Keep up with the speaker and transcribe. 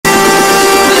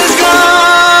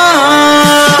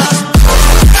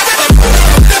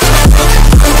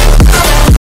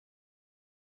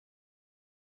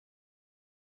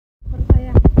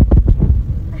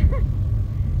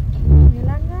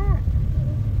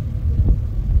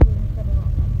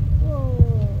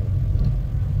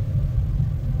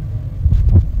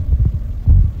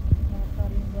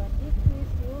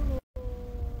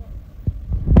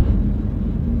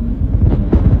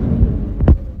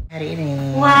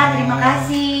terima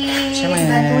kasih.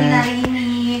 Bantuin hari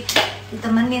ini.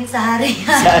 Ditemenin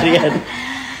seharian.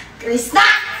 Krisna,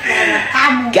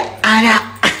 kamu. Gak ada.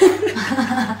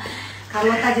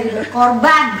 Carlota jadi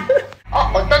berkorban.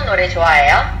 어떤 노래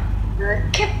좋아해요?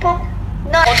 K-pop.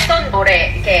 어떤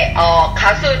노래,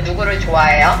 가수 누구를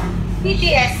좋아해요?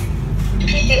 BTS.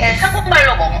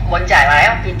 한국말로 뭔지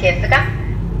알아요? BTS가?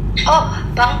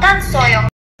 방탄소년.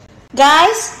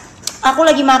 Guys, aku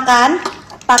lagi makan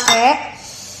pakai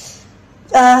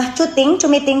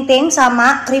cumi ting-ting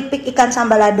sama keripik ikan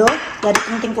sambalado dari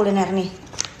Ting-Ting Kuliner nih.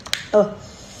 Tuh.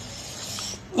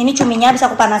 Ini cuminya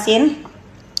bisa aku panasin.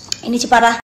 Ini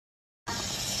ciparah.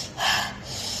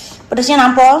 Pedasnya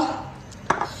nampol.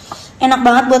 Enak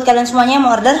banget buat kalian semuanya yang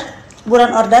mau order.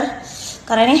 Buruan order.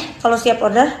 Karena ini kalau siap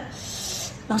order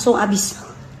langsung habis.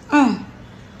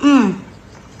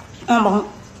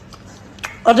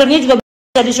 Ordernya juga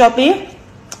bisa di Shopee.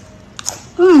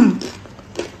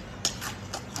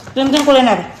 Ting-Ting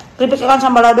Kuliner, keripik ikan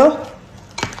sambalado,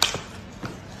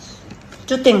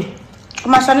 cuting.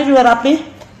 Kemasannya juga rapi,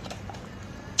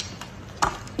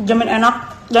 jamin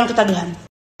enak dan ketagihan.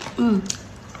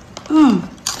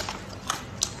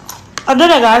 Order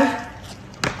ya guys,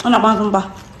 enak banget sumpah,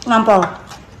 nampol.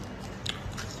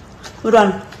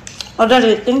 Buruan, order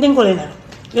di Ting-Ting Kuliner,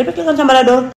 keripik ikan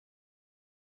sambalado.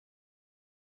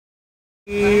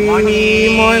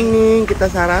 Morning,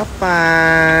 kita sarapan.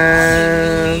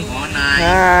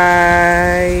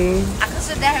 Hai. Aku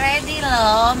sudah ready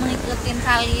loh mengikutin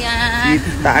kalian.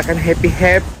 Kita akan happy.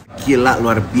 Gila,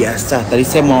 luar biasa. Tadi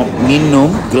saya mau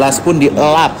minum, gelas pun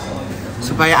dielap.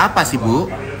 Supaya apa sih, Bu?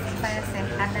 Supaya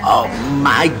sehat dan Oh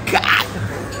my god.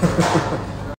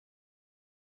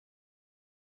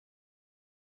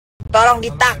 Tolong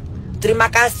ditak.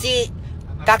 Terima kasih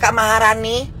Kakak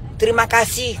Maharani. Terima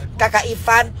kasih Kakak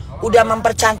Ivan udah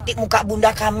mempercantik muka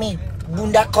bunda kami,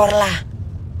 Bunda Korla.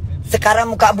 Sekarang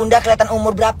muka bunda kelihatan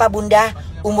umur berapa, Bunda?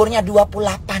 Umurnya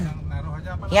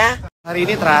 28. Ya. Hari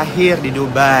ini terakhir di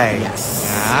Dubai. Yes.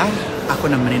 Ya. Aku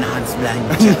nemenin Hans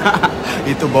belanja.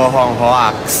 Itu bohong,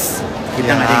 hoax.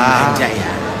 Kita nggak ada yang belanja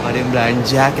ya. Nggak ada yang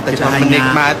belanja, kita cuma hanya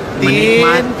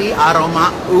menikmati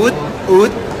aroma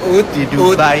ut di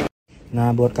Dubai.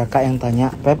 Nah, buat kakak yang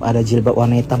tanya, Pep ada jilbab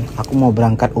warna hitam, aku mau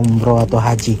berangkat umroh atau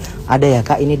haji. Ada ya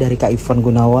kak, ini dari Kak Ivan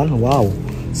Gunawan. Wow,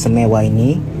 semewah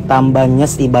ini. Tambah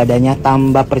nyes ibadahnya,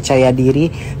 tambah percaya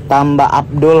diri, tambah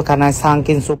abdul karena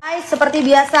saking suka. Guys, seperti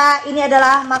biasa, ini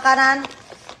adalah makanan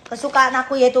kesukaan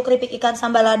aku yaitu keripik ikan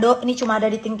sambalado. Ini cuma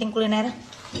ada di Ting-Ting Kuliner.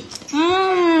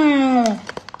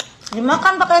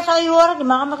 Dimakan pakai sayur,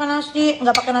 dimakan pakai nasi,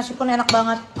 nggak pakai nasi pun enak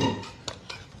banget.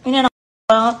 Ini enak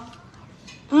banget.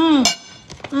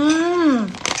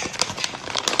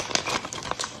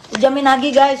 Dijamin lagi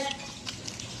guys.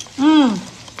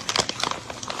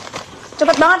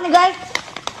 Cepet banget nih guys.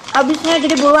 Habisnya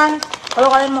jadi buruan.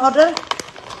 Kalau kalian mau order,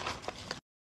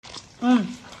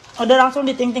 order langsung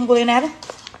di Ting-Ting Kuliner.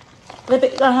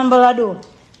 Keripik ikan sambalado.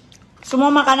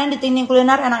 Semua makanan di Ting-Ting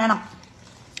Kuliner enak-enak.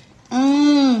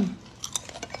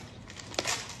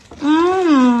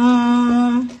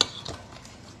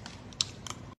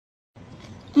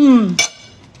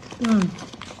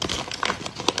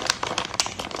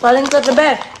 Paling the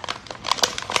best.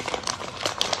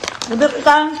 Keripik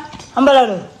ikan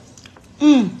sambalado.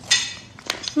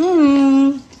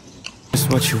 It's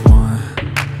what you want.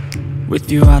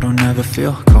 With you I don't ever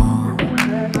feel calm.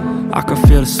 I can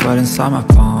feel the sweat inside my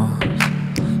palms.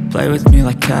 Play with me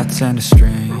like cats and a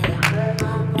string.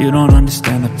 You don't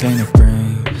understand the pain it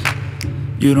brings.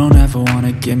 You don't ever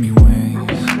wanna give me wings.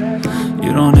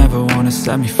 You don't ever wanna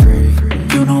set me free.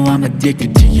 You know I'm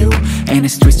addicted to you, and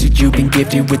it's twisted, you've been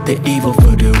gifted with the evil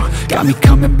voodoo. Got me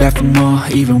coming back for more,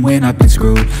 even when I've been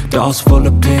screwed. Dolls full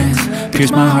of pins,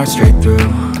 pierce my heart straight through.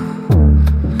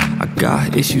 I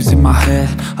got issues in my head,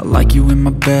 I like you in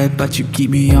my bed, but you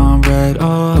keep me on red.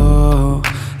 Oh,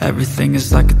 everything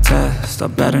is like a test, I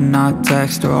better not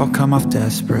text or I'll come off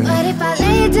desperate. But if I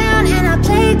lay down and I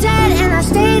play dead and I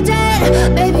stay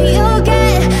dead, baby you'll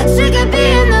get sick of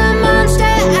being the monster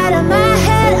out of my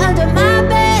head, under my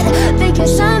bed, thinking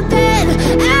something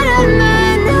out of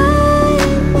my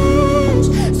nightmares,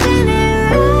 standing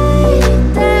right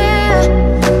there.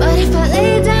 But if I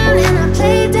lay down and I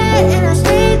play dead and I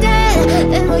stay dead,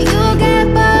 then will you get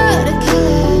bored of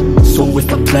killing? So if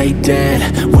I play dead,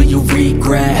 will you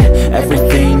regret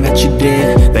everything that you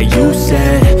did, that you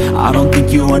said? I don't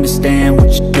think you understand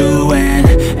what you're doing,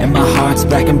 and my heart's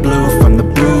black and blue from the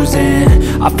bruising.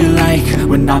 I feel like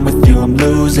when I'm with you I'm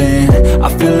losing. I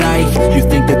feel like you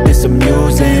think that this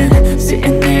amusing,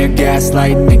 sitting there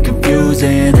gaslighting and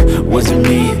confusing. Was it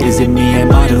me? Is it me?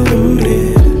 Am I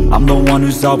deluded? I'm I'm the one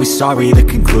who's always sorry, the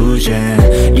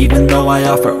conclusion. Even though I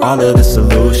offer all of the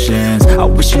solutions, I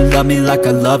wish you loved me like I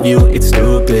love you, it's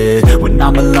stupid. When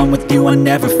I'm alone with you, I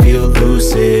never feel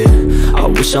lucid. I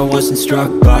wish I wasn't struck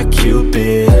by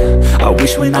Cupid. I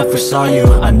wish when I first saw you,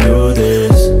 I knew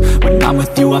this. When I'm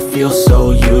with you, I feel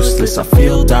so useless. I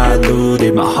feel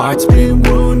diluted, my heart's been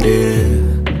wounded.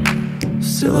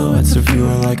 Silhouettes of you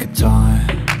are like a taunt.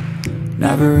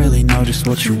 Never really know just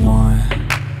what you want.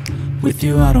 With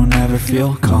you I don't ever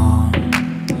feel calm.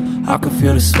 I can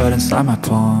feel the sweat inside my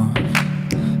palms.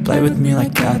 Play with me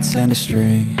like cats and a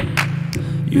string.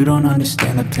 You don't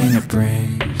understand the pain it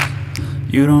brings.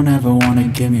 You don't ever wanna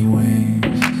give me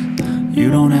wings.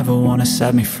 You don't ever wanna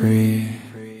set me free.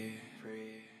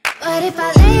 But if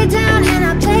I lay down and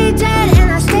I play dead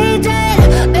and I stay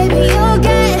dead, baby you'll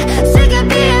get sick of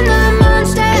being the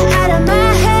monster out of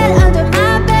my head, under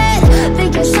my bed,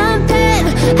 thinking something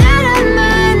out of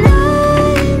my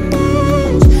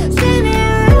nightmares. See me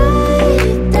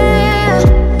right there.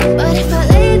 But if I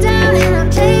lay down and I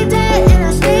play dead and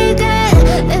I stay dead,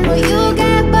 then will you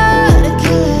get bored of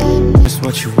killing? That's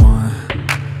what you want.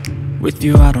 With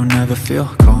you I don't ever feel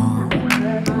calm.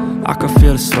 I can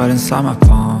feel the sweat inside my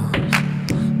palms.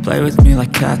 Play with me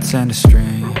like cats and a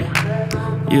string.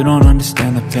 You don't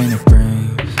understand the pain it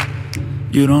brings.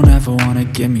 You don't ever wanna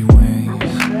give me wings.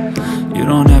 You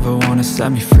don't ever wanna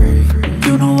set me free.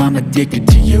 You know I'm addicted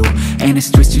to you, and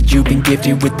it's twisted, you've been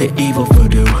gifted with the evil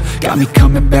voodoo. Got me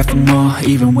coming back for more,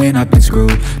 even when I've been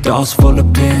screwed. Dolls full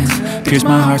of pins, pierce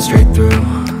my heart straight through.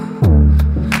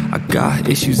 I got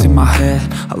issues in my head,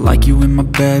 I like you in my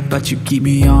bed, but you keep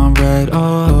me on red,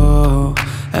 oh.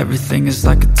 Everything is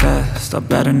like a test, I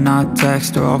better not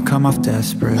text or I'll come off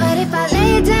desperate. But if I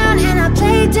lay down and I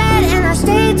play dead and I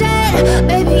stay dead,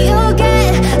 baby you'll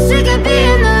get sick of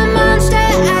being the monster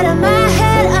out of my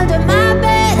head, under my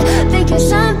bed, thinking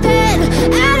something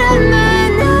out of my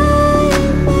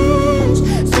nightmares.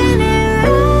 See me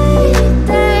right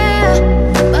there.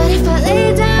 But if I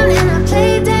lay down and I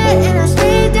play dead and I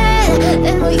stay dead,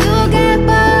 then will you get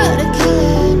bored of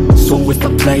killing? So if I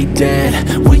play dead,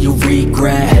 will you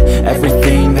regret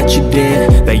everything that you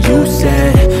did, that you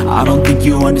said? I don't think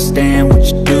you understand what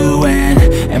you're doing,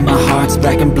 and my heart's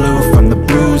black and blue from the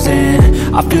bruising.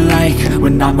 I feel like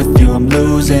when I'm with you I'm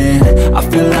losing. I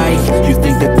feel like you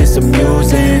think that this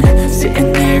amusing,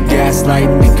 sitting there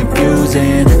gaslighting and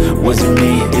confusing. Was it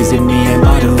me? Is it me? Am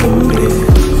I deluded?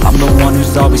 I'm the one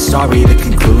who's always sorry, the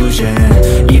conclusion.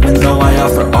 Even though I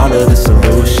offer all of the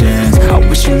solutions, I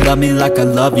wish you loved me like I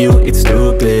love you, it's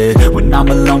stupid. When I'm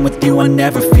alone with you I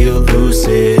never feel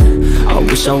lucid. I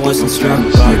wish I wasn't struck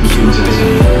by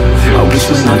Cupid. I wish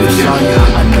when I first saw you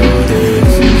I knew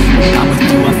this. When I'm with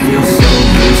you I feel so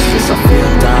useless. I feel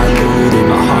diluted,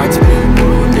 my heart's been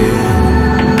wounded.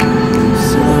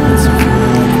 Silhouettes of you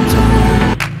like a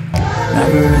taunt.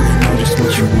 Never really know just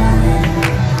what you want.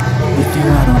 With you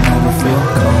I don't ever feel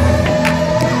calm.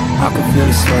 I can feel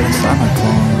the sweat inside my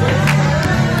palms.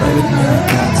 Play with me like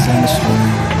cats and a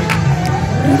string.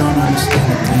 You don't understand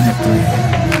the pain it brings.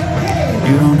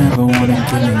 You don't ever wanna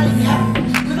give me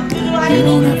wings. You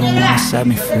don't ever wanna set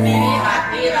me free.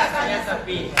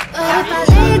 But if I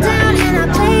lay down and I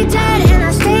play dead and I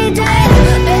stay dead,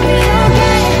 baby you'll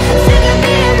get sick of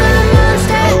being the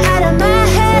monster out of my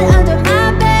head, under my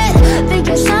bed,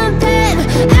 thinking something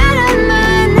out of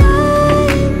my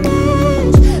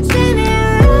nightmares. See me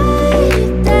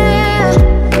right there.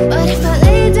 But if I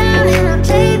lay down and I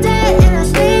play dead and I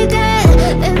stay dead,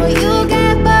 then will you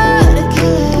get bored of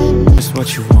killing? That's what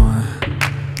you want.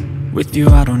 With you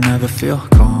I don't ever feel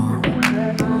calm.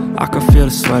 I can feel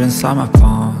the sweat inside my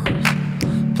palms.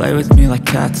 Play with me like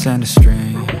cats and a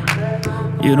string.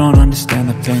 You don't understand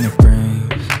the pain it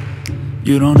brings.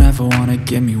 You don't ever wanna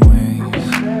give me wings.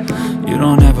 You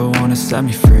don't ever wanna set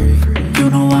me free. You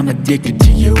know I'm addicted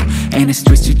to you, and it's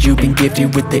twisted, you've been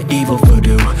gifted with the evil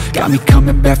voodoo. Got me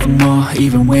coming back for more,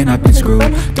 even when I've been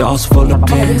screwed. Dolls full of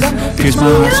pins, pierce my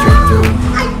heart straight through.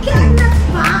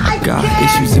 I got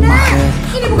issues in my head,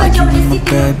 I like you in my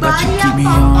bed, but you keep me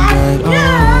on red, oh.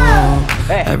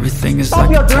 Everything is like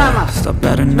a test, I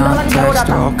better not text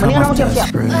or I'll come off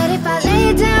desperate. But if I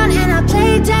lay down and I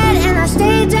play dead and I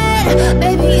stay dead,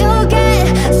 baby you'll get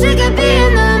sick of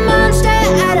being the monster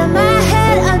out of my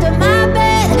head, under my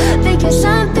bed, thinking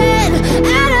something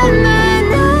out of my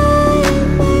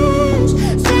nightmares.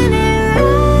 See me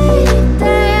right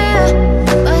there.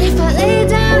 But if I lay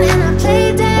down and I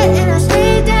play dead and I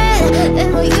stay dead, then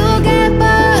will you get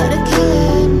bored of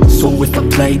killing? So if I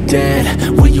play dead,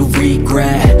 will you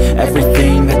regret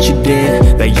everything that you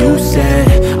did, that you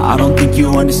said? I don't think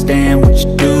you understand what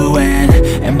you're doing,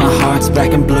 and my heart's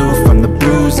black and blue from the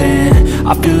bruising.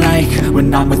 I feel like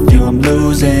when I'm with you I'm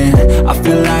losing. I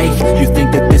feel like you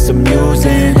think that this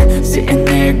amusing, sitting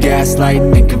there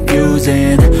gaslighting and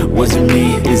confusing. Was it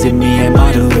me? Is it me? Am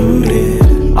I deluded?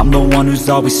 I'm the one who's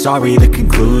always sorry, the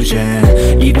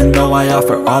conclusion. Even though I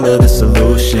offer all of the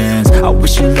solutions, I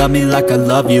wish you loved me like I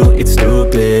love you, it's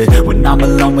stupid. When I'm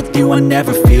alone with you I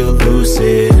never feel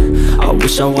lucid. I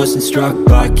wish I wasn't struck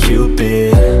by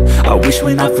Cupid. I wish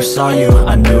when I first saw you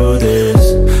I knew this.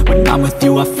 When I'm with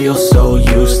you I feel so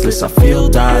useless, I feel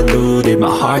diluted, my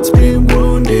heart's been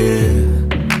wounded.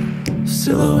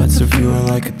 Silhouettes of you are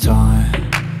like a taunt,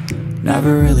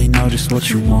 never really know just what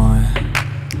you want.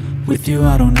 With you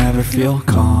I don't ever feel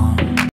calm.